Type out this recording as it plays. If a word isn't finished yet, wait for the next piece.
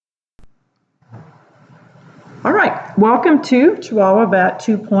All right, welcome to Chihuahua Bat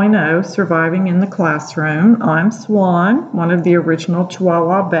 2.0, Surviving in the Classroom. I'm Swan, one of the original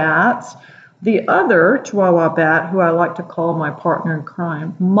Chihuahua Bats. The other Chihuahua Bat, who I like to call my partner in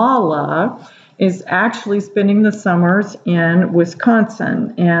crime, Mala, is actually spending the summers in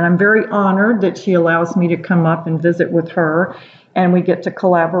Wisconsin, and I'm very honored that she allows me to come up and visit with her, and we get to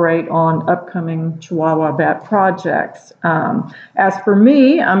collaborate on upcoming Chihuahua Bat projects. As for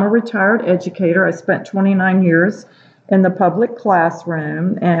me, I'm a retired educator. I spent 29 years in the public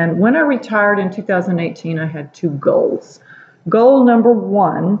classroom, and when I retired in 2018, I had two goals. Goal number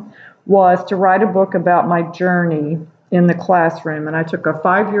one was to write a book about my journey in the classroom, and I took a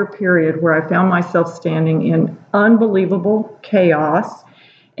 5-year period where I found myself standing in unbelievable chaos.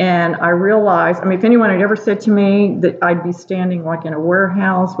 And I realized, if anyone had ever said to me that I'd be standing like in a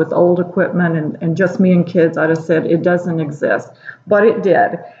warehouse with old equipment and just me and kids, I'd have said it doesn't exist. But it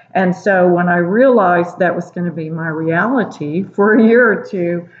did. And so when I realized that was going to be my reality for a year or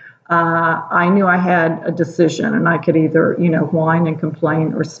two, I knew I had a decision, and I could either, whine and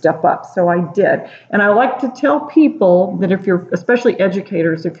complain or step up. So I did. And I like to tell people that if you're, especially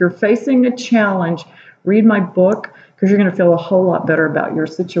educators, if you're facing a challenge, read my book, because you're going to feel a whole lot better about your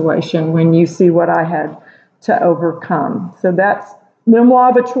situation when you see what I had to overcome. So that's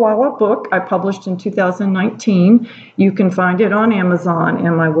Memoir of a Chihuahua book I published in 2019. You can find it on Amazon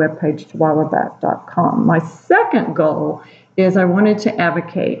and my webpage, chihuahuabat.com. My second goal is I wanted to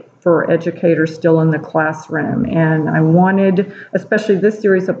advocate for educators still in the classroom. And I wanted, especially this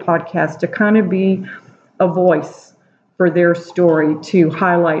series of podcasts, to kind of be a voice for their story, to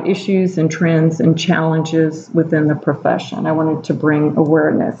highlight issues and trends and challenges within the profession. I wanted to bring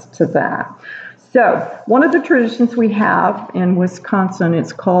awareness to that. So one of the traditions we have in Wisconsin,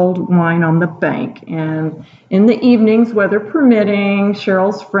 it's called Wine on the Bank. And in the evenings, weather permitting,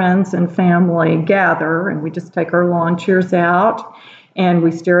 Cheryl's friends and family gather, and we just take our lawn chairs out and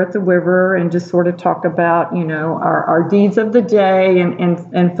we stare at the river and just sort of talk about, our deeds of the day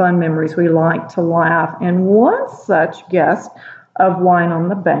and fun memories. We like to laugh. And one such guest of Wine on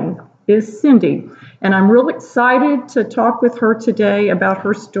the Bank is Cindy. And I'm real excited to talk with her today about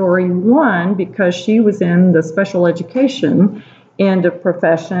her story. One, because she was in the special education end of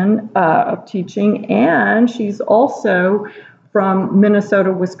profession of teaching, and she's also from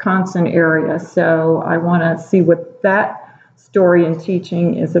Minnesota, Wisconsin area. So I want to see what that story and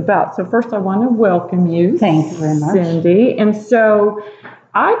teaching is about. So first I want to welcome you. Thank you very much, Cindy. And so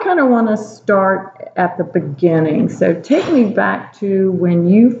I kind of want to start at the beginning. So take me back to when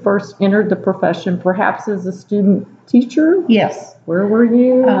you first entered the profession, perhaps as a student teacher. Yes. Where were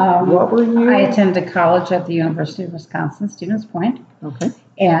you? What were you? I attended college at the University of Wisconsin, Stevens Point. Okay.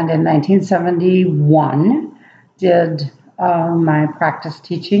 And in 1971, did my practice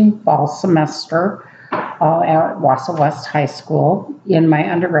teaching fall semester at Wausau West High School in my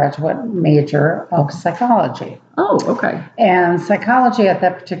undergraduate major of psychology. Oh, okay. And psychology at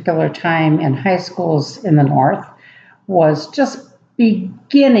that particular time in high schools in the North was just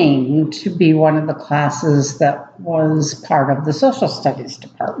beginning to be one of the classes that was part of the social studies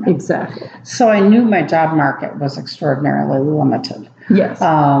department. Exactly. So I knew my job market was extraordinarily limited. Yes.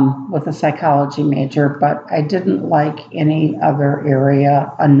 With a psychology major, but I didn't like any other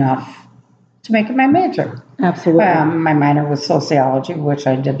area enough to make it my major. Absolutely. My minor was sociology, which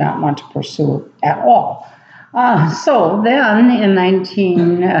I did not want to pursue at all. So then in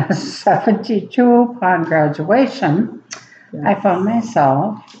 1972, upon graduation, yes, I found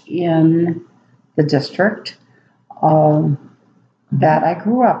myself in the district that I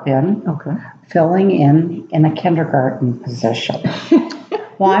grew up in, okay, filling in a kindergarten position.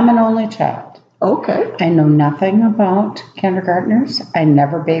 Well, I'm an only child. Okay. I know nothing about kindergartners. I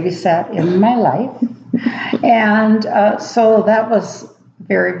never babysat in my life. And so that was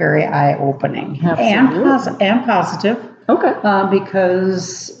very, very eye-opening and positive. Okay.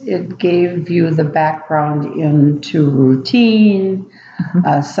 Because it gave you the background into routine,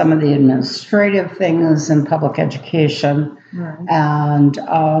 some of the administrative things in public education, right, and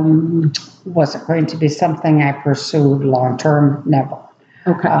was it going to be something I pursued long-term? Never.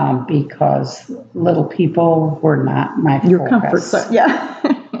 Okay. Because little people were not my Your focus. comfort zone. Yeah.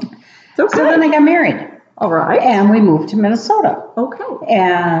 It's okay. So then I got married. All right. And we moved to Minnesota. Okay.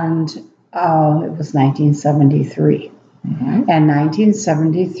 And it was 1973. Mm-hmm. And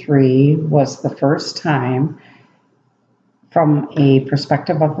 1973 was the first time, from a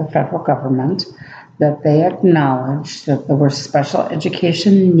perspective of the federal government, that they acknowledged that there were special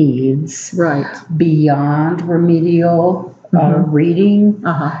education needs, right, beyond remedial reading.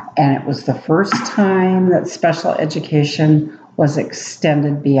 And it was the first time that special education was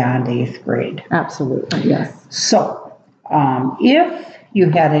extended beyond 8th grade. Absolutely, yes. So, if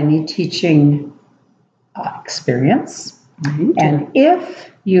you had any teaching experience, and if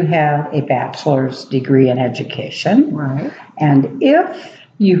you had a bachelor's degree in education, right, and if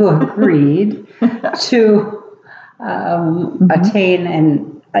you agreed to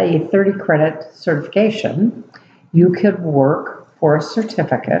attain a 30 credit certification, you could work for a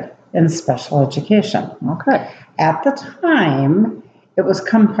certificate in special education. Okay. At the time, it was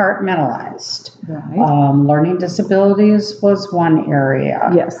compartmentalized. Right. Learning disabilities was one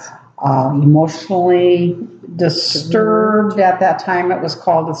area. Yes. Emotionally disturbed at that time, it was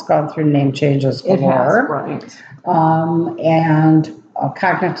called. It's gone through name changes galore. It has, right. And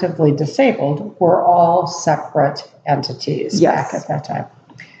cognitively disabled were all separate entities back at that time.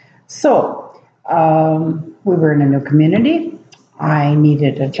 So we were in a new community. I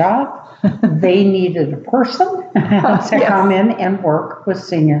needed a job. They needed a person to come in and work with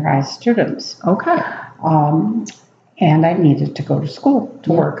senior high students. Okay. And I needed to go to school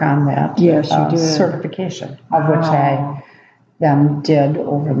to work on that certification, of which I then did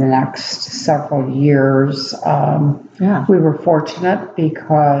over the next several years. We were fortunate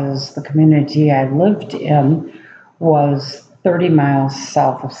because the community I lived in was 30 miles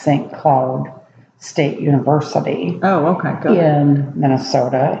south of St. Cloud State University. Oh, okay, good. In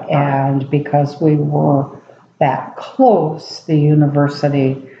Minnesota. And because we were that close, the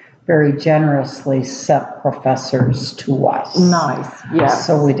university very generously sent professors to us. Nice, yeah.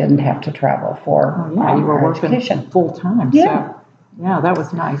 So we didn't have to travel for you were working education full time. Yeah. So, yeah, that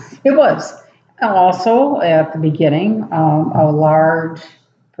was nice. It was. Also, at the beginning, a large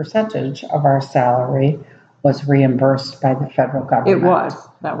percentage of our salary was reimbursed by the federal government. It was.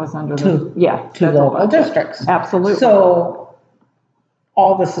 That was under to local districts. Absolutely. So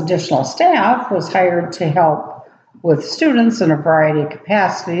all this additional staff was hired to help with students in a variety of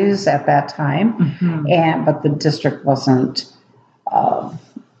capacities at that time, but the district wasn't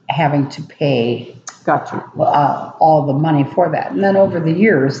having to pay all the money for that. And then over the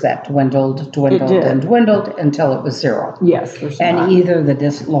years, that dwindled until it was zero. Yes. And either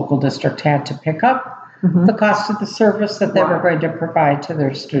the local district had to pick up the cost of the service that they were going to provide to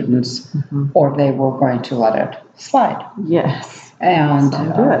their students, or they were going to let it slide. Yes. And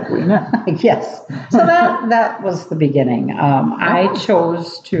good, we know. Yes. So that was the beginning. I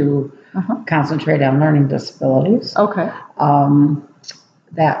chose to concentrate on learning disabilities. Okay.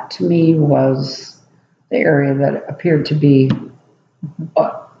 That to me was the area that appeared to be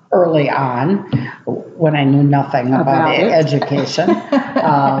early on, when I knew nothing about education,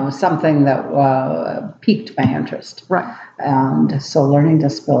 something that piqued my interest. Right. And so learning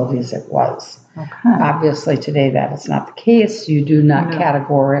disabilities it was. Okay. Obviously today that is not the case. You do not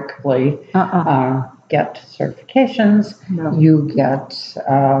categorically get certifications. No. You get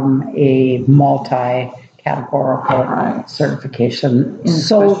a multi-categorical certification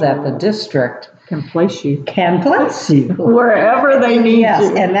so that the district can place you wherever they need you.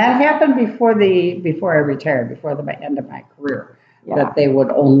 And that happened before I retired, before the end of my career, that they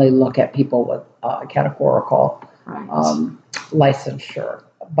would only look at people with categorical licensure.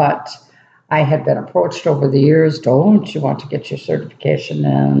 But I had been approached over the years, don't you want to get your certification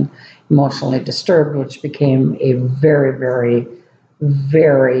in emotionally disturbed, which became a very, very,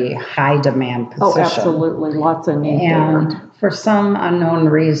 very high demand position. Oh, absolutely. Lots of need. And for some unknown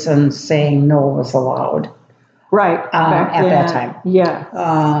reason, saying no was allowed. Right. At that time. Yeah.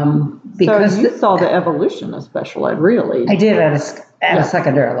 Because so you saw the evolution of special ed, really. I did at a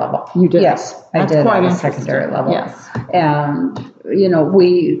secondary level. You did? Yes, I did at a secondary level. Yes. And,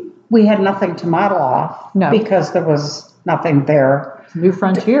 we had nothing to model off because there was nothing there. New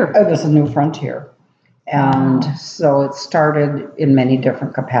frontier. It was a new frontier. And so it started in many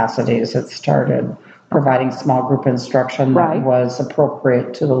different capacities. It started providing small group instruction that was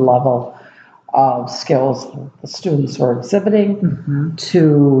appropriate to the level of skills the students were exhibiting,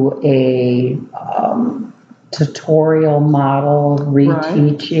 to a tutorial model,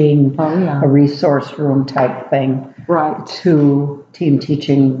 reteaching, a resource room type thing, to team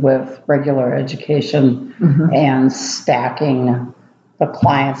teaching with regular education and stacking the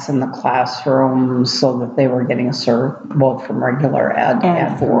clients in the classroom so that they were getting served both from regular ed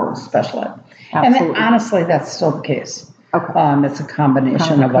and for special ed. Absolutely. And honestly, that's still the case. Okay. It's a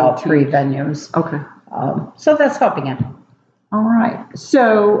combination of all three venues. Okay. So that's helping it. All right.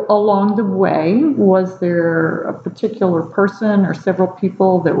 So along the way, was there a particular person or several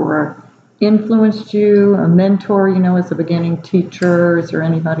people that were influenced you, a mentor, as a beginning teacher? Is there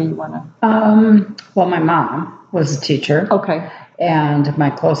anybody you want to? Well, my mom was a teacher. Okay. And my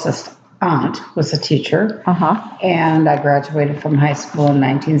closest aunt was a teacher, Uh-huh. and I graduated from high school in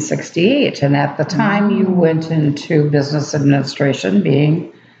 1968. And at the time, you went into business administration,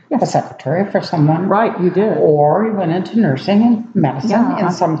 being a secretary for someone. Right, you did. Or you went into nursing and medicine Yeah.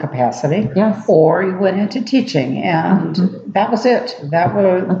 in some capacity. Yes. Or you went into teaching, and that was it.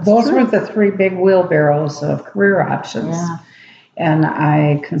 Those true. were the three big wheelbarrows of career options. Yeah. And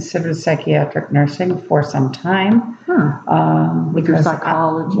I considered psychiatric nursing for some time. With your because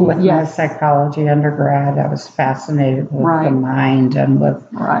psychology. with my Yes. psychology undergrad, I was fascinated with Right. the mind and with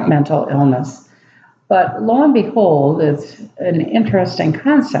Right. mental illness. But lo and behold, it's an interesting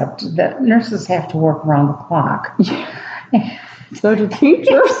concept that nurses have to work around the clock. So do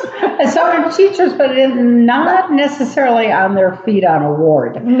teachers. And so do teachers, but not necessarily on their feet on a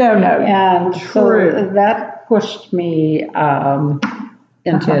ward. No. And True. so that pushed me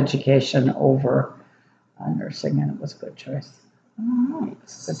into education over nursing, and it was a good choice. All right.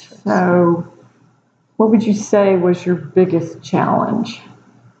 Good choice. So, what would you say was your biggest challenge?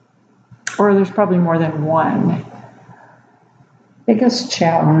 Or there's probably more than one. Biggest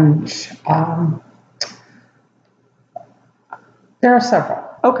challenge, there are several.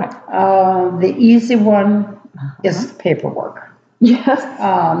 Okay. The easy one is the paperwork. Yes.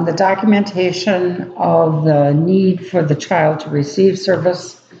 The documentation of the need for the child to receive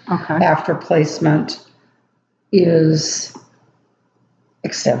service Okay. after placement is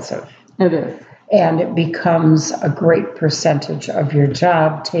extensive. It is. And it becomes a great percentage of your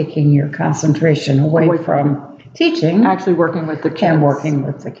job, taking your concentration away from teaching Actually working with the kids. and working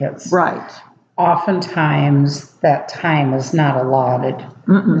with the kids. Right. Oftentimes, that time is not allotted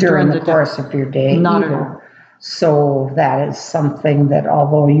during the course of your day Not either. at all. So that is something that,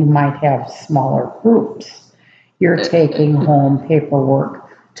 although you might have smaller groups, you're taking home paperwork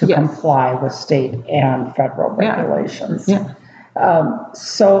to Yes. comply with state and federal Yeah. regulations. Yeah.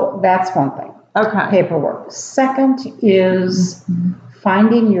 So that's one thing, Okay. paperwork. Second is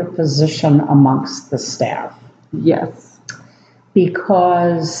finding your position amongst the staff, Yes.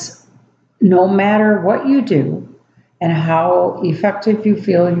 because no matter what you do and how effective you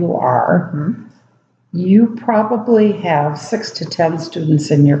feel you are, you probably have 6 to 10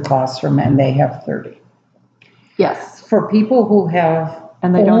 students in your classroom and they have 30. Yes. For people who have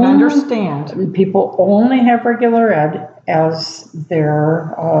And they don't understand. people only have regular ed as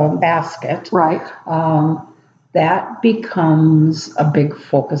their basket, Right. that becomes a big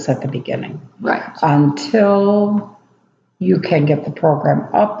focus at the beginning Right. until you can get the program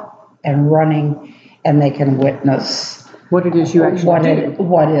up and running and they can witness What it is you actually do.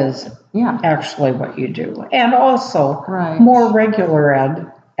 what is Yeah. actually what you do. And also Right. more regular ed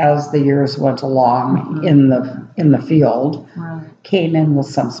as the years went along in the field Right. came in with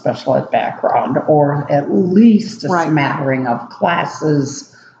some special ed background, or at least a Right. smattering of classes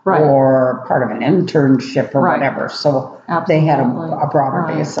Right. or part of an internship or Right. whatever. So they had Absolutely. a broader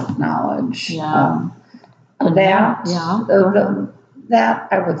Right. base of knowledge. Yeah. And That, yeah. Go ahead. that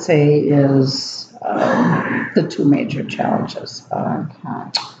I would say is the two major challenges.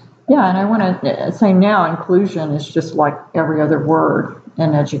 Okay. Yeah, and I want to say now inclusion is just like every other word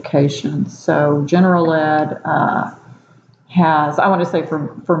in education. So general ed has, I want to say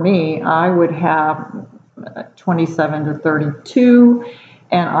for me, I would have 27 to 32,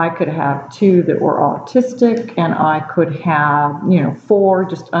 and I could have 2 that were autistic, and I could have, 4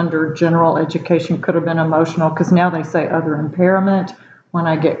 just under general education, could have been emotional, because now they say other impairment when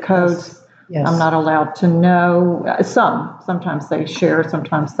I get codes. Yes. I'm not allowed to know. Sometimes they share,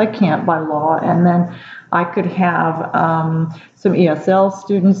 sometimes they can't by law. And then I could have some ESL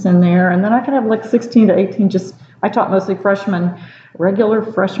students in there. And then I could have like 16 to 18, I taught mostly freshmen, regular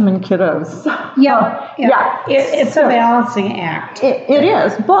freshman kiddos. Yeah. It's So a balancing act. it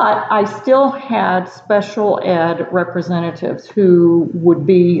is, but I still had special ed representatives who would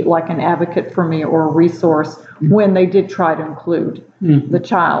be like an advocate for me or a resource when they did try to include the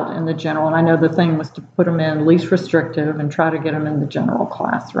child in the general. And I know the thing was to put them in least restrictive and try to get them in the general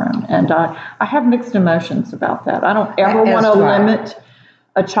classroom. And I have mixed emotions about that. I don't ever want to limit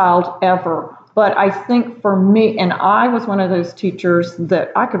a child ever. But I think for me, and I was one of those teachers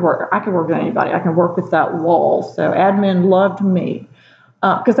that I could work with anybody. I can work with that wall. So admin loved me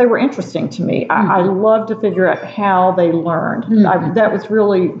because they were interesting to me. I loved to figure out how they learned. That was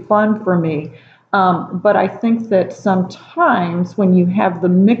really fun for me. But I think that sometimes when you have the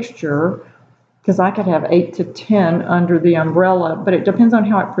mixture, because I could have 8 to 10 under the umbrella, but it depends on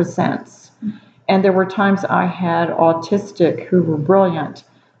how it presents. And there were times I had autistic who were brilliant,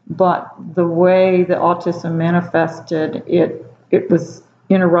 but the way the autism manifested, it was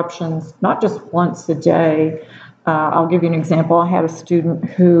interruptions, not just once a day. I'll give you an example. I had a student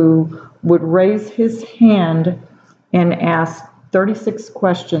who would raise his hand and ask 36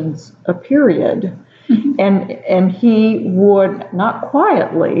 questions a period. And he would, not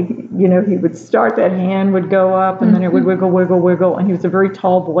quietly, he would start, that hand would go up and then it would wiggle, wiggle, wiggle. And he was a very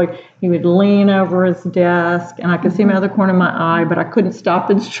tall boy. He would lean over his desk and I could see him out of the corner of my eye, but I couldn't stop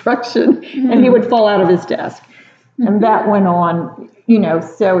instruction and he would fall out of his desk. And that went on,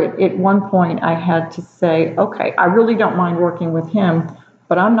 so at one point I had to say, okay, I really don't mind working with him,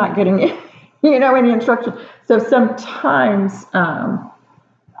 but I'm not getting, any instruction. So sometimes,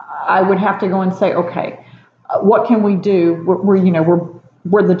 I would have to go and say, okay, what can we do?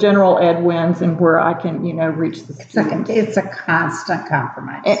 Where the general ed wins and where I can, reach the students. It's a constant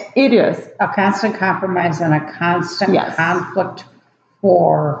compromise. It is. A constant compromise and a constant conflict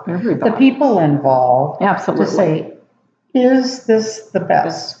for everybody, the people involved. Absolutely. To say, is this the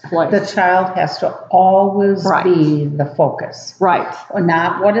best place? The child has to always be the focus. Right.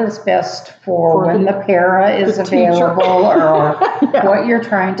 Not what is best for when the para is available or what you're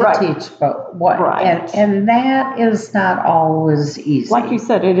trying to teach, but what. And that is not always easy. Like you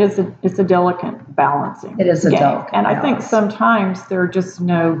said, it's a delicate balancing. It is a delicate And I think sometimes there are just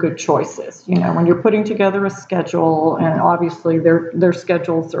no good choices. When you're putting together a schedule, and obviously their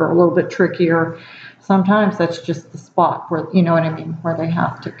schedules are a little bit trickier. Sometimes that's just the spot where, where they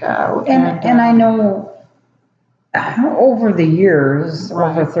have to go. And I know over the years,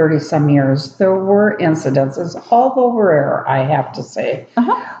 over 30 some years, there were incidences, although rare, I have to say,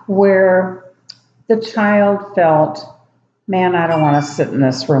 where the child felt, man, I don't want to sit in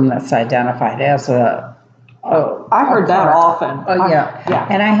this room that's identified as I heard that often. Oh, yeah.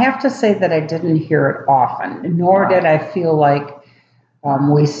 And I have to say that I didn't hear it often, nor did I feel like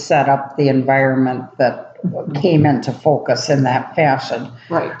we set up the environment that came into focus in that fashion.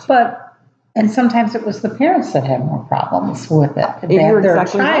 Right. And sometimes it was the parents that had more problems with it. They had their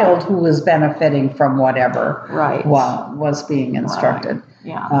child who was benefiting from whatever was being instructed. Right.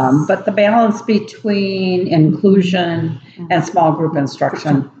 Yeah. But the balance between inclusion and small group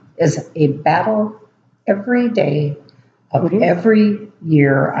instruction is a battle every day of every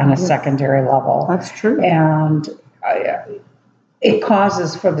year on a secondary level. That's true. And it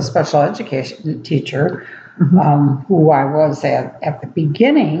causes for the special education teacher, who I was at the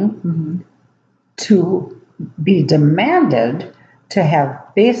beginning, to be demanded to have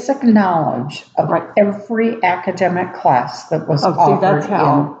basic knowledge of every academic class that was offered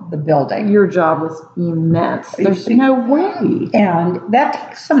in the building. Your job was immense. There's no way. And that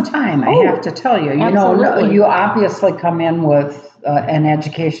takes some time, I have to tell you. You obviously come in with an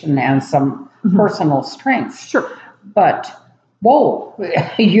education and some personal strengths. Sure. But whoa,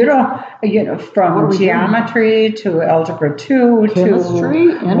 from geometry to algebra 2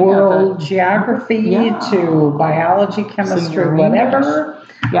 chemistry, to world geography to biology, chemistry, whatever.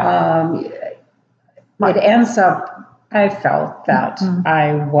 Yeah. It ends up, I felt that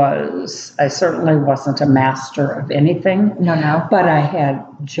I certainly wasn't a master of anything. No. But I had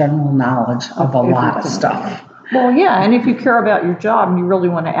general knowledge of a lot of stuff. Well, yeah, and if you care about your job and you really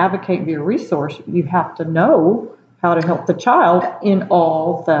want to advocate and be a resource, you have to know how to help the child in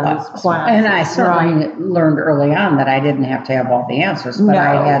all those classes. And I certainly learned early on that I didn't have to have all the answers, but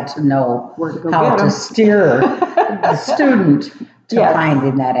I had to know how to steer the student to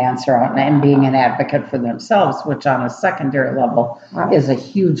finding that answer out and being an advocate for themselves, which on a secondary level is a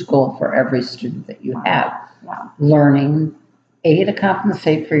huge goal for every student that you have. Yeah. Learning, A, to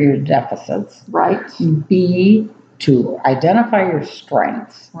compensate for your deficits. Right. B, to identify your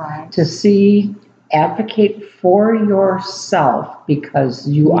strengths. Right. To C, advocate for yourself because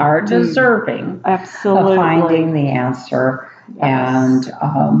you are deserving of finding the answer and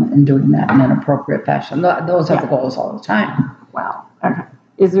doing that in an appropriate fashion. Those are the goals all the time. Wow. Okay.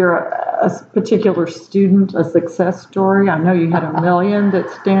 Is there a particular student, a success story? I know you had a million that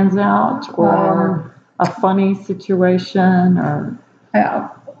stands out, or a funny situation, or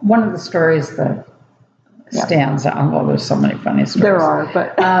one of the stories that stands out. Well, there's so many funny stories. There are,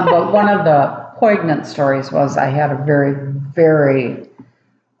 but one of the poignant stories was I had a very, very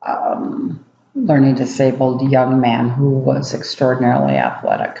learning disabled young man who was extraordinarily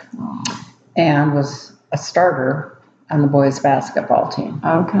athletic and was a starter on the boys basketball team.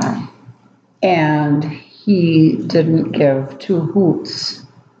 Okay. And he didn't give two hoots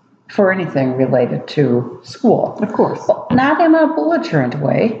for anything related to school. Of course. Well, not in a belligerent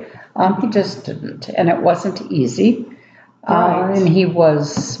way. He just didn't. And it wasn't easy. And he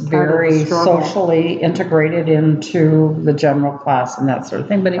was very socially integrated into the general class and that sort of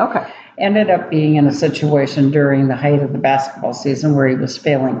thing. But he ended up being in a situation during the height of the basketball season where he was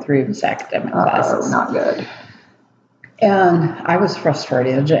failing 3 of his academic classes. Not good. And I was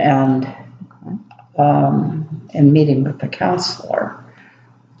frustrated, and in meeting with the counselor,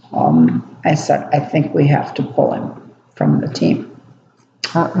 I said, I think we have to pull him from the team.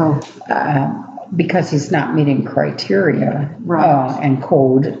 Because he's not meeting criteria and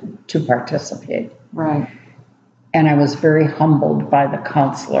code to participate. Right. And I was very humbled by the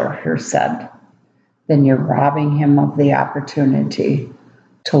counselor who said, then you're robbing him of the opportunity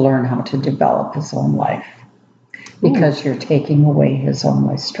to learn how to develop his own life because you're taking away his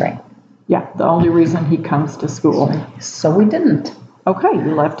only strength. Yeah, the only reason he comes to school. So we didn't. Okay,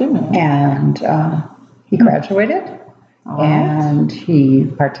 you left him in. And he graduated. And he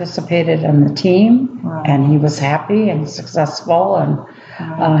participated in the team, and he was happy and successful, and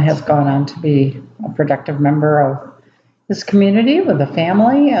has gone on to be a productive member of his community with a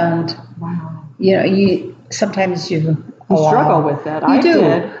family. And you sometimes you struggle with that. I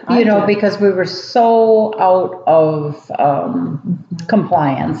did. Because we were so out of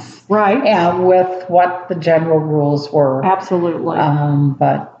compliance, right? And with what the general rules were, absolutely.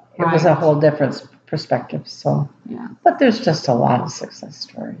 But it was a whole different perspective. So, but there's just a lot of success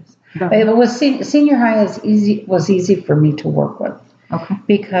stories. It was senior high was easy for me to work with,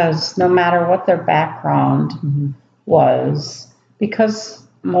 because no matter what their background was, because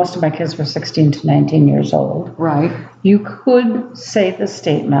most of my kids were 16 to 19 years old, right? You could say the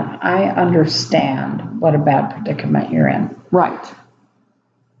statement, "I understand what a bad predicament you're in," right?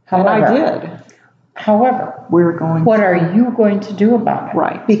 However, and I did. However, what are you going to do about it?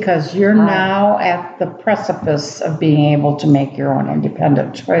 Right. Because you're now at the precipice of being able to make your own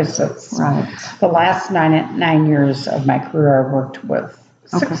independent choices. Right. The last nine years of my career, I worked with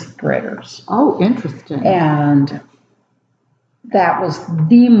sixth graders. Oh, interesting. And that was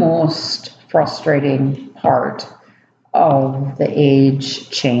the most frustrating part of the age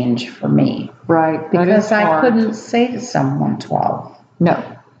change for me. Right. Because I couldn't say to someone 12, no.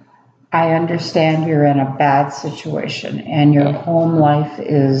 I understand you're in a bad situation and your home life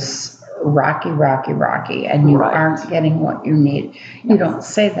is rocky, and you aren't getting what you need. You don't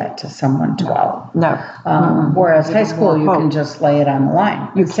say that to someone 12. No. Whereas high school, you can just lay it on the line.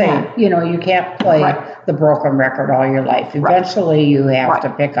 You say, you can't play the broken record all your life. Eventually, you have to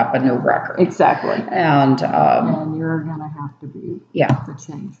pick up a new record. Exactly. And you're going to have to be the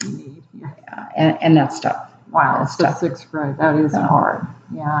change you need. And that's tough. Wow, that's tough. Sixth grade. That is hard.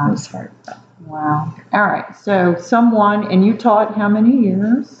 Yeah. It's hard. Wow. All right. So and you taught how many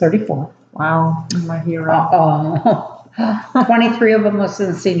years? 34. Wow. You're my hero. 23 of them was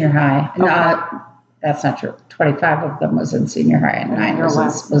in senior high. That's not true. 25 of them was in senior high, and 9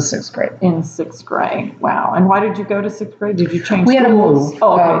 was in sixth grade. In sixth grade. Wow. And why did you go to sixth grade? Did you change schools? We had to move.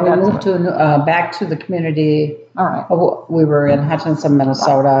 Oh, okay. We moved back to the community. All right. We were in Hutchinson,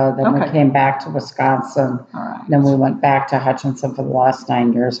 Minnesota. Then we came back to Wisconsin. All right. Then we went back to Hutchinson for the last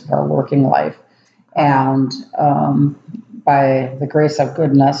 9 years of our working life. And by the grace of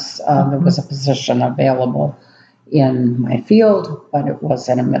goodness, there was a position available in my field, but it was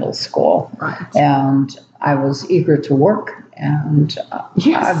in a middle school. Right. And I was eager to work, and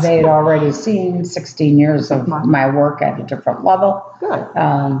they'd already seen 16 years of my work at a different level. Good.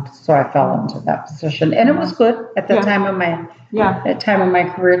 So I fell into that position, and it was good at the time of my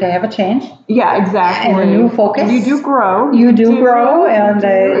career to have a change. Yeah, exactly. And a new focus. And you do grow. You do grow, and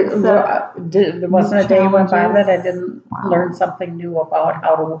there wasn't a day went by that I didn't learn something new about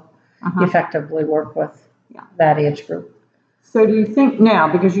how to effectively work with that age group. So do you think now,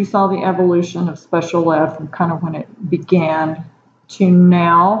 because you saw the evolution of special ed from kind of when it began to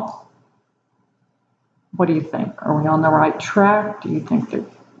now, what do you think? Are we on the right track? Do you think that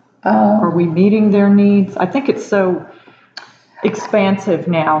are we meeting their needs? I think it's so expansive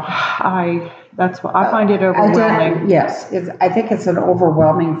now. I find it overwhelming. I think it's an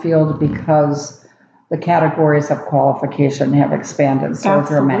overwhelming field because the categories of qualification have expanded so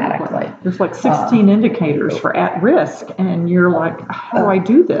dramatically. There's like 16 indicators for at risk, and you're like, how do I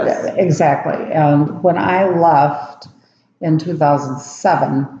do this? Exactly. And when I left in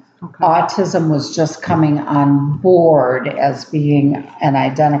 2007, autism was just coming on board as being an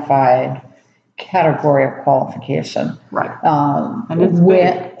identified category of qualification. Right. And it's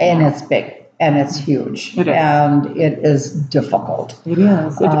big. And it's big. And it's huge. It is. And it is difficult. It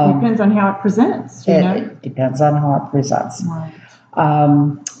is. It depends on how it presents. It depends on how it presents. Right.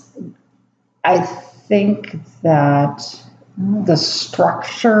 I think that the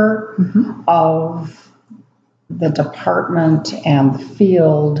structure of the department and the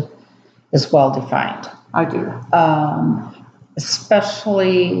field is well defined. I do.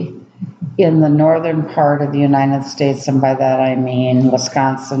 Especially in the northern part of the United States, and by that I mean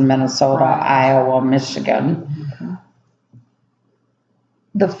Wisconsin, Minnesota, Iowa, Michigan.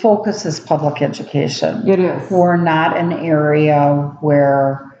 the focus is public education. It is. We're not an area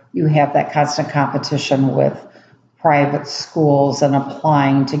where you have that constant competition with private schools and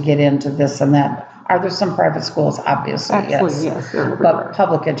applying to get into this and that. Are there some private schools? Obviously, Absolutely, yes. Yes, but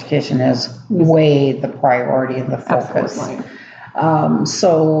public education is way the priority and the focus. Absolutely.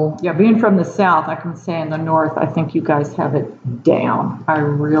 So yeah, being from the South, I can say in the North, I think you guys have it down. I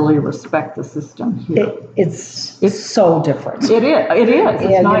really respect the system here. It's so different. It is. It's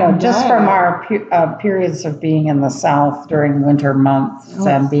and, night and just day. from our periods of being in the South during winter months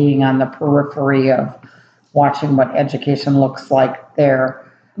and being on the periphery of watching what education looks like there,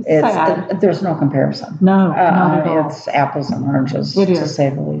 there's no comparison. No, not at all. It's apples and oranges, It to is. say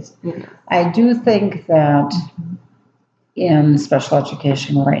the least. It is. I do think that in special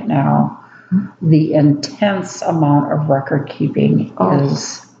education right now, the intense amount of record keeping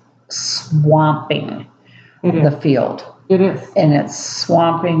is swamping the field. It is. And it's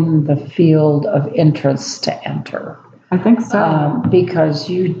swamping the field of interest to enter. I think so. Because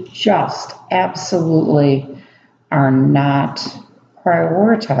you just absolutely are not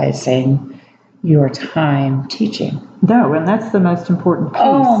prioritizing your time teaching. No, and that's the most important piece.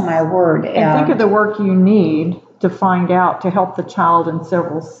 Oh, my word. And think of the work you need to find out to help the child in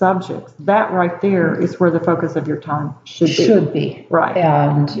several subjects. That right there is where the focus of your time should be. Should be. Right.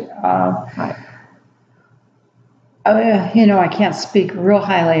 And, right. I can't speak real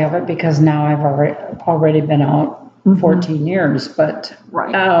highly of it because now I've already been out 14 years, but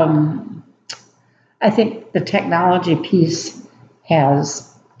right. I think the technology piece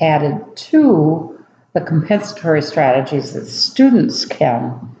has added to the compensatory strategies that students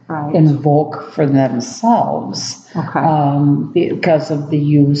can invoke for themselves because of the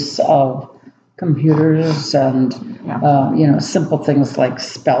use of computers and simple things like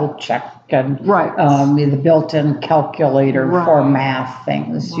spell check and the built-in calculator for math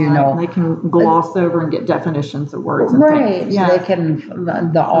things. They can gloss over and get definitions of words. And things. They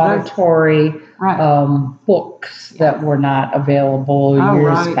can the auditory books that were not available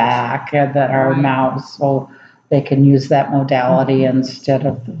years back and that are now, so they can use that modality instead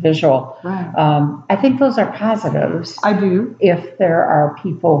of the visual. I think those are positives. I do. If there are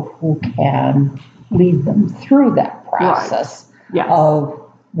people who can lead them through that process of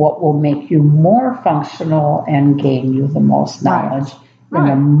what will make you more functional and gain you the most knowledge in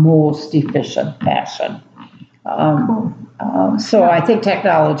the most efficient fashion. So I think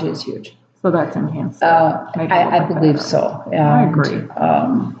technology is huge. So that's enhanced. I believe so. And, I agree.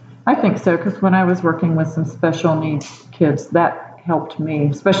 I think so, because when I was working with some special needs kids, that helped me,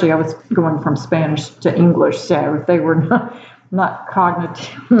 especially I was going from Spanish to English, so if they were not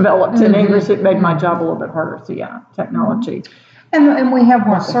cognitively developed in English, it made my job a little bit harder. So technology. And we have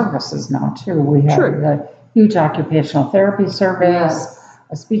more services now, too. We have the huge occupational therapy service.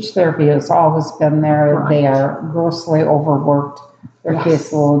 Speech therapy has always been there. They are grossly overworked. Their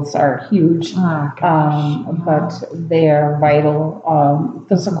caseloads are huge, but they are vital.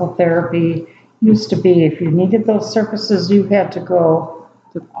 Physical therapy used to be, if you needed those services, you had to go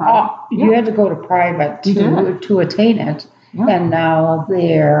to private to attain it. And now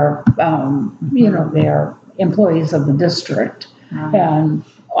they're, they're employees of the district and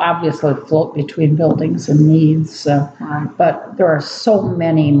obviously float between buildings and needs. But there are so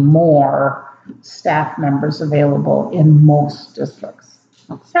many more staff members available in most districts.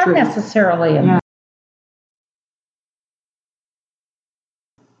 Not necessarily in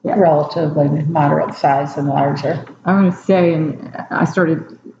relatively moderate size and larger. I want to say, I started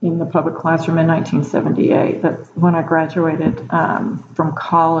in the public classroom in 1978. That's when I graduated from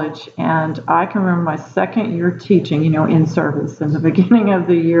college. And I can remember my second year teaching, in service. In the beginning of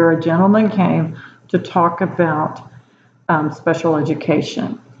the year, a gentleman came to talk about special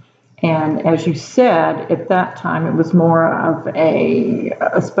education. And as you said, at that time, it was more of a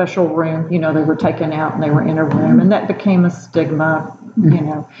special room. They were taken out and they were in a room, and that became a stigma,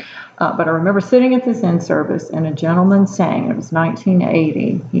 But I remember sitting at this in-service and a gentleman saying, it was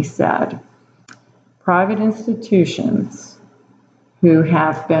 1980, he said, private institutions who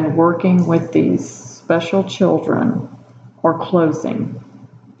have been working with these special children are closing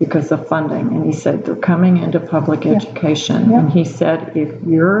because of funding. And he said, they're coming into public education. And he said, if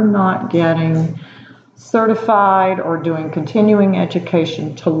you're not getting certified or doing continuing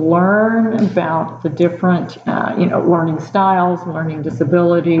education to learn about the different, learning styles, learning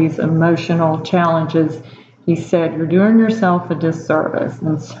disabilities, emotional challenges, he said, you're doing yourself a disservice.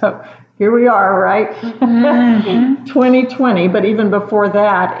 And so here we are, right? 2020, but even before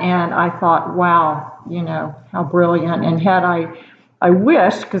that. And I thought, wow, how brilliant. And had I I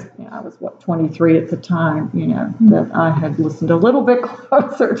wish, because I was, 23 at the time, that I had listened a little bit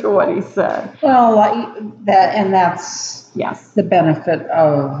closer to what he said. Well, that's Yes. the benefit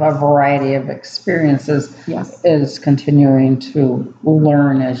of a variety of experiences. Yes. Is continuing to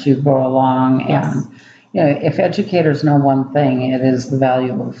learn as you go along. Yes. And if educators know one thing, it is the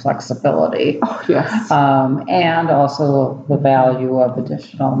value of flexibility. Oh, yes. And also the value of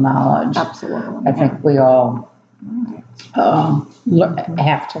additional knowledge. Absolutely. I think we all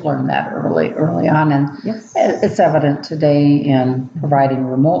have to learn that early on, and yes. It's evident today in providing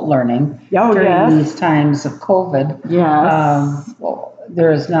remote learning during these times of COVID. Yes.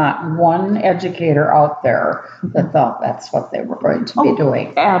 There is not one educator out there that thought that's what they were going to be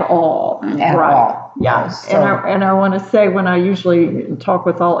doing at all. At all. Yeah. So, and I want to say, when I usually talk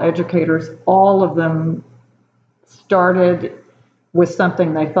with all educators, all of them started with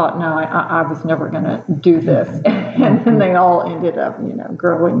something they thought, no, I was never going to do this. And then they all ended up,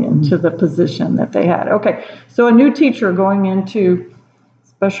 growing into the position that they had. Okay, so a new teacher going into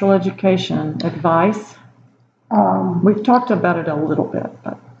special education, advice? We've talked about it a little bit.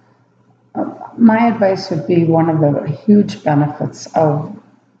 But my advice would be, one of the huge benefits of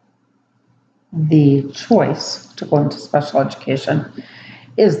the choice to go into special education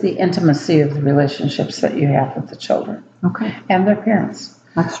is the intimacy of the relationships that you have with the children. Okay. And their parents.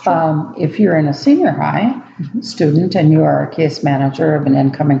 That's true. If you're in a senior high student and you are a case manager of an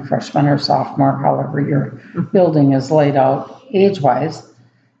incoming freshman or sophomore, however your building is laid out age-wise,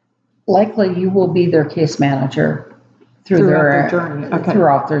 likely you will be their case manager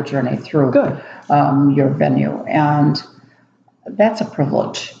throughout their journey through your venue. And that's a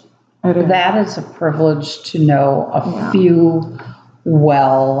privilege. That is a privilege to know a few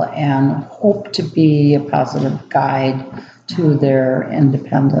well and hope to be a positive guide to their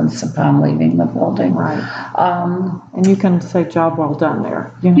independence upon leaving the building. Right. And you can say job well done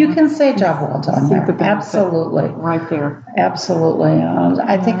there. You can say job well done there. Absolutely. Right there. Absolutely.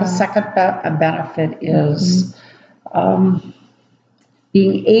 I think a second benefit is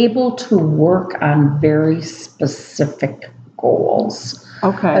being able to work on very specific goals.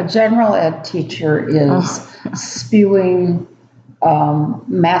 Okay. A general ed teacher is spewing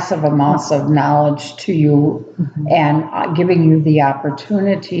massive amounts of knowledge to you and giving you the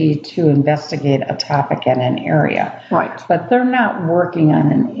opportunity to investigate a topic in an area. Right. But they're not working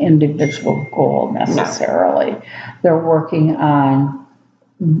on an individual goal necessarily. No. They're working on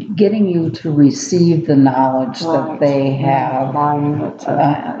getting you to receive the knowledge that they have. Applying it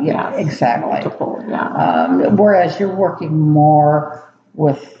to, exactly. Multiple, whereas you're working more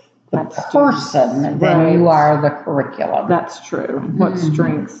with the person than you are the curriculum. That's true. What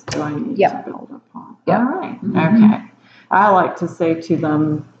strengths do I need to build upon? Yep. All right. Okay. I like to say to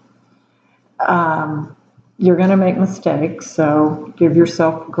them, you're going to make mistakes, so give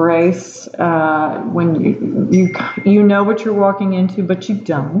yourself grace when you know what you're walking into, but you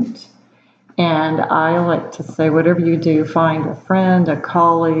don't. And I like to say, whatever you do, find a friend, a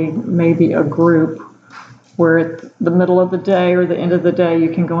colleague, maybe a group where at the middle of the day or the end of the day, you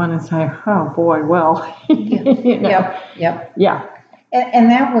can go in and say, oh boy, well, Yep. Yeah.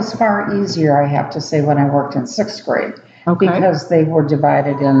 And that was far easier, I have to say, when I worked in 6th grade. Okay. Because they were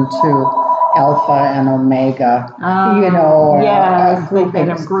divided into Alpha and Omega,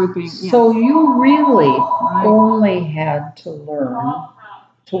 grouping. So you really only had to learn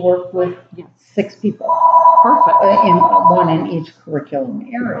to work with 6 people. Perfect. One in each curriculum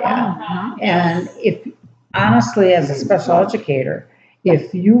area. And honestly, as a special educator,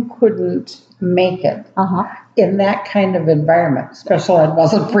 if you couldn't make it in that kind of environment, special ed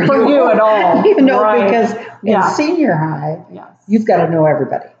wasn't for you at all. Because in senior high, you've got to know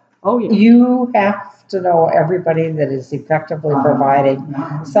everybody. Oh, yeah. You have to know everybody that is effectively providing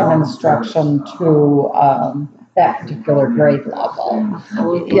some instruction to that particular grade level.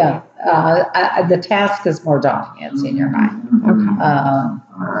 Absolutely. Yeah. The task is more daunting at senior high. Okay.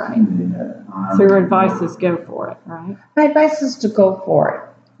 All right. So your advice is go for it, right? My advice is to go for it.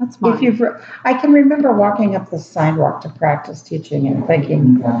 That's mine. I can remember walking up the sidewalk to practice teaching and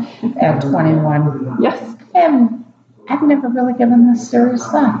thinking at 21, yes, I've never really given this serious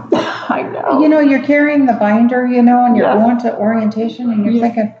thought. I know. You're carrying the binder, and you're going to orientation, and you're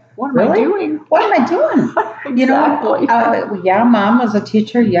thinking, what am I doing? What am I doing? Exactly. Mom was a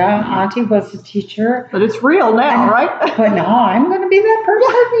teacher. Yeah, auntie was a teacher. But it's real now, right? But now I'm going to be that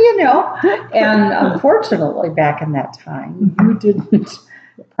person, And unfortunately, back in that time, you didn't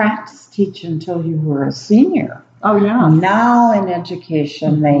practice teach until you were a senior. Oh, yeah. Now in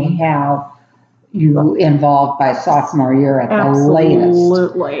education, they have you involved by sophomore year at the latest.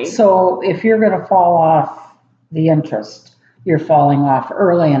 Absolutely. So if you're going to fall off the interest, you're falling off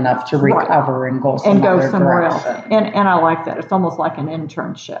early enough to recover and go some and go other somewhere direction. else. And I like that. It's almost like an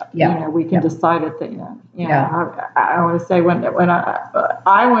internship. Yeah. You know, we can Yeah. decide at the end. Yeah. I want to say when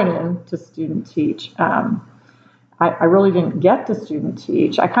I went in to student teach, I really didn't get to student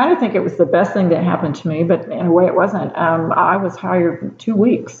teach. I kind of think it was the best thing that happened to me, but in a way it wasn't. I was hired 2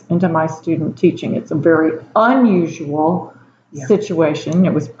 weeks into my student teaching. It's a very unusual situation.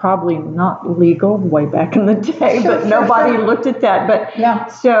 It was probably not legal way back in the day, but nobody looked at that. But Yeah.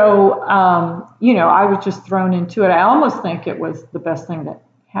 so, I was just thrown into it. I almost think it was the best thing that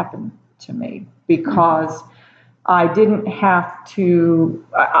happened to me because I didn't have to,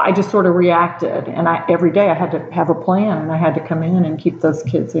 I just sort of reacted. And every day I had to have a plan and I had to come in and keep those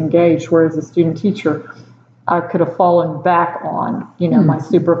kids engaged. Whereas a student teacher, I could have fallen back on, my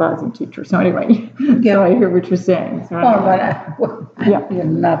supervising teacher. So anyway, so I hear what you're saying. So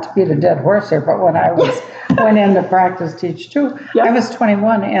not to beat a dead horse here, but when I went into practice teach too, I was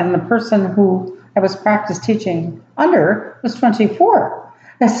 21 and the person who I was practice teaching under was 24.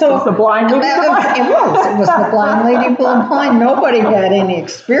 So it was the blind lady. It was the blind lady blind. Nobody had any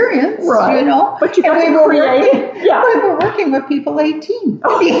experience, right? But you got we were working with people 18.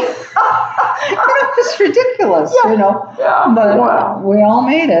 It's ridiculous, Yeah. But we all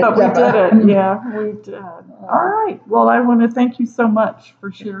made it. But we did it. Yeah, we did. All right. Well, I want to thank you so much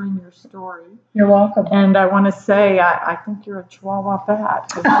for sharing your story. You're welcome. And I want to say, I think you're a Chihuahua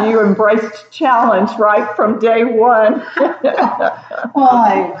bat. You embraced challenge right from day one. Well,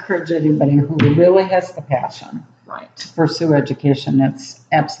 I encourage anybody who really has the passion to pursue education. It's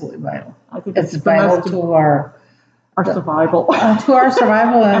absolutely vital. I think it's vital to our survival. To our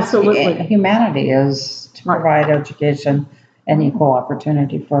survival as Absolutely. Humanity is to provide education and equal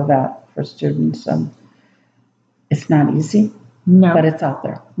opportunity for students. And it's not easy. No. But it's out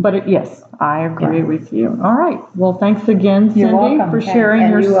there. But yes, I agree with you. All right. Well, thanks again, You're Cindy, welcome. for sharing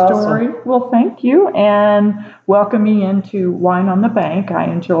your story. Also. Well, thank you. And welcome me into Wine on the Bank. I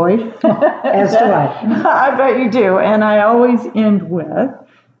enjoy. As do I. I bet you do. And I always end with,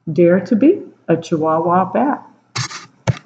 dare to be a Chihuahua bat.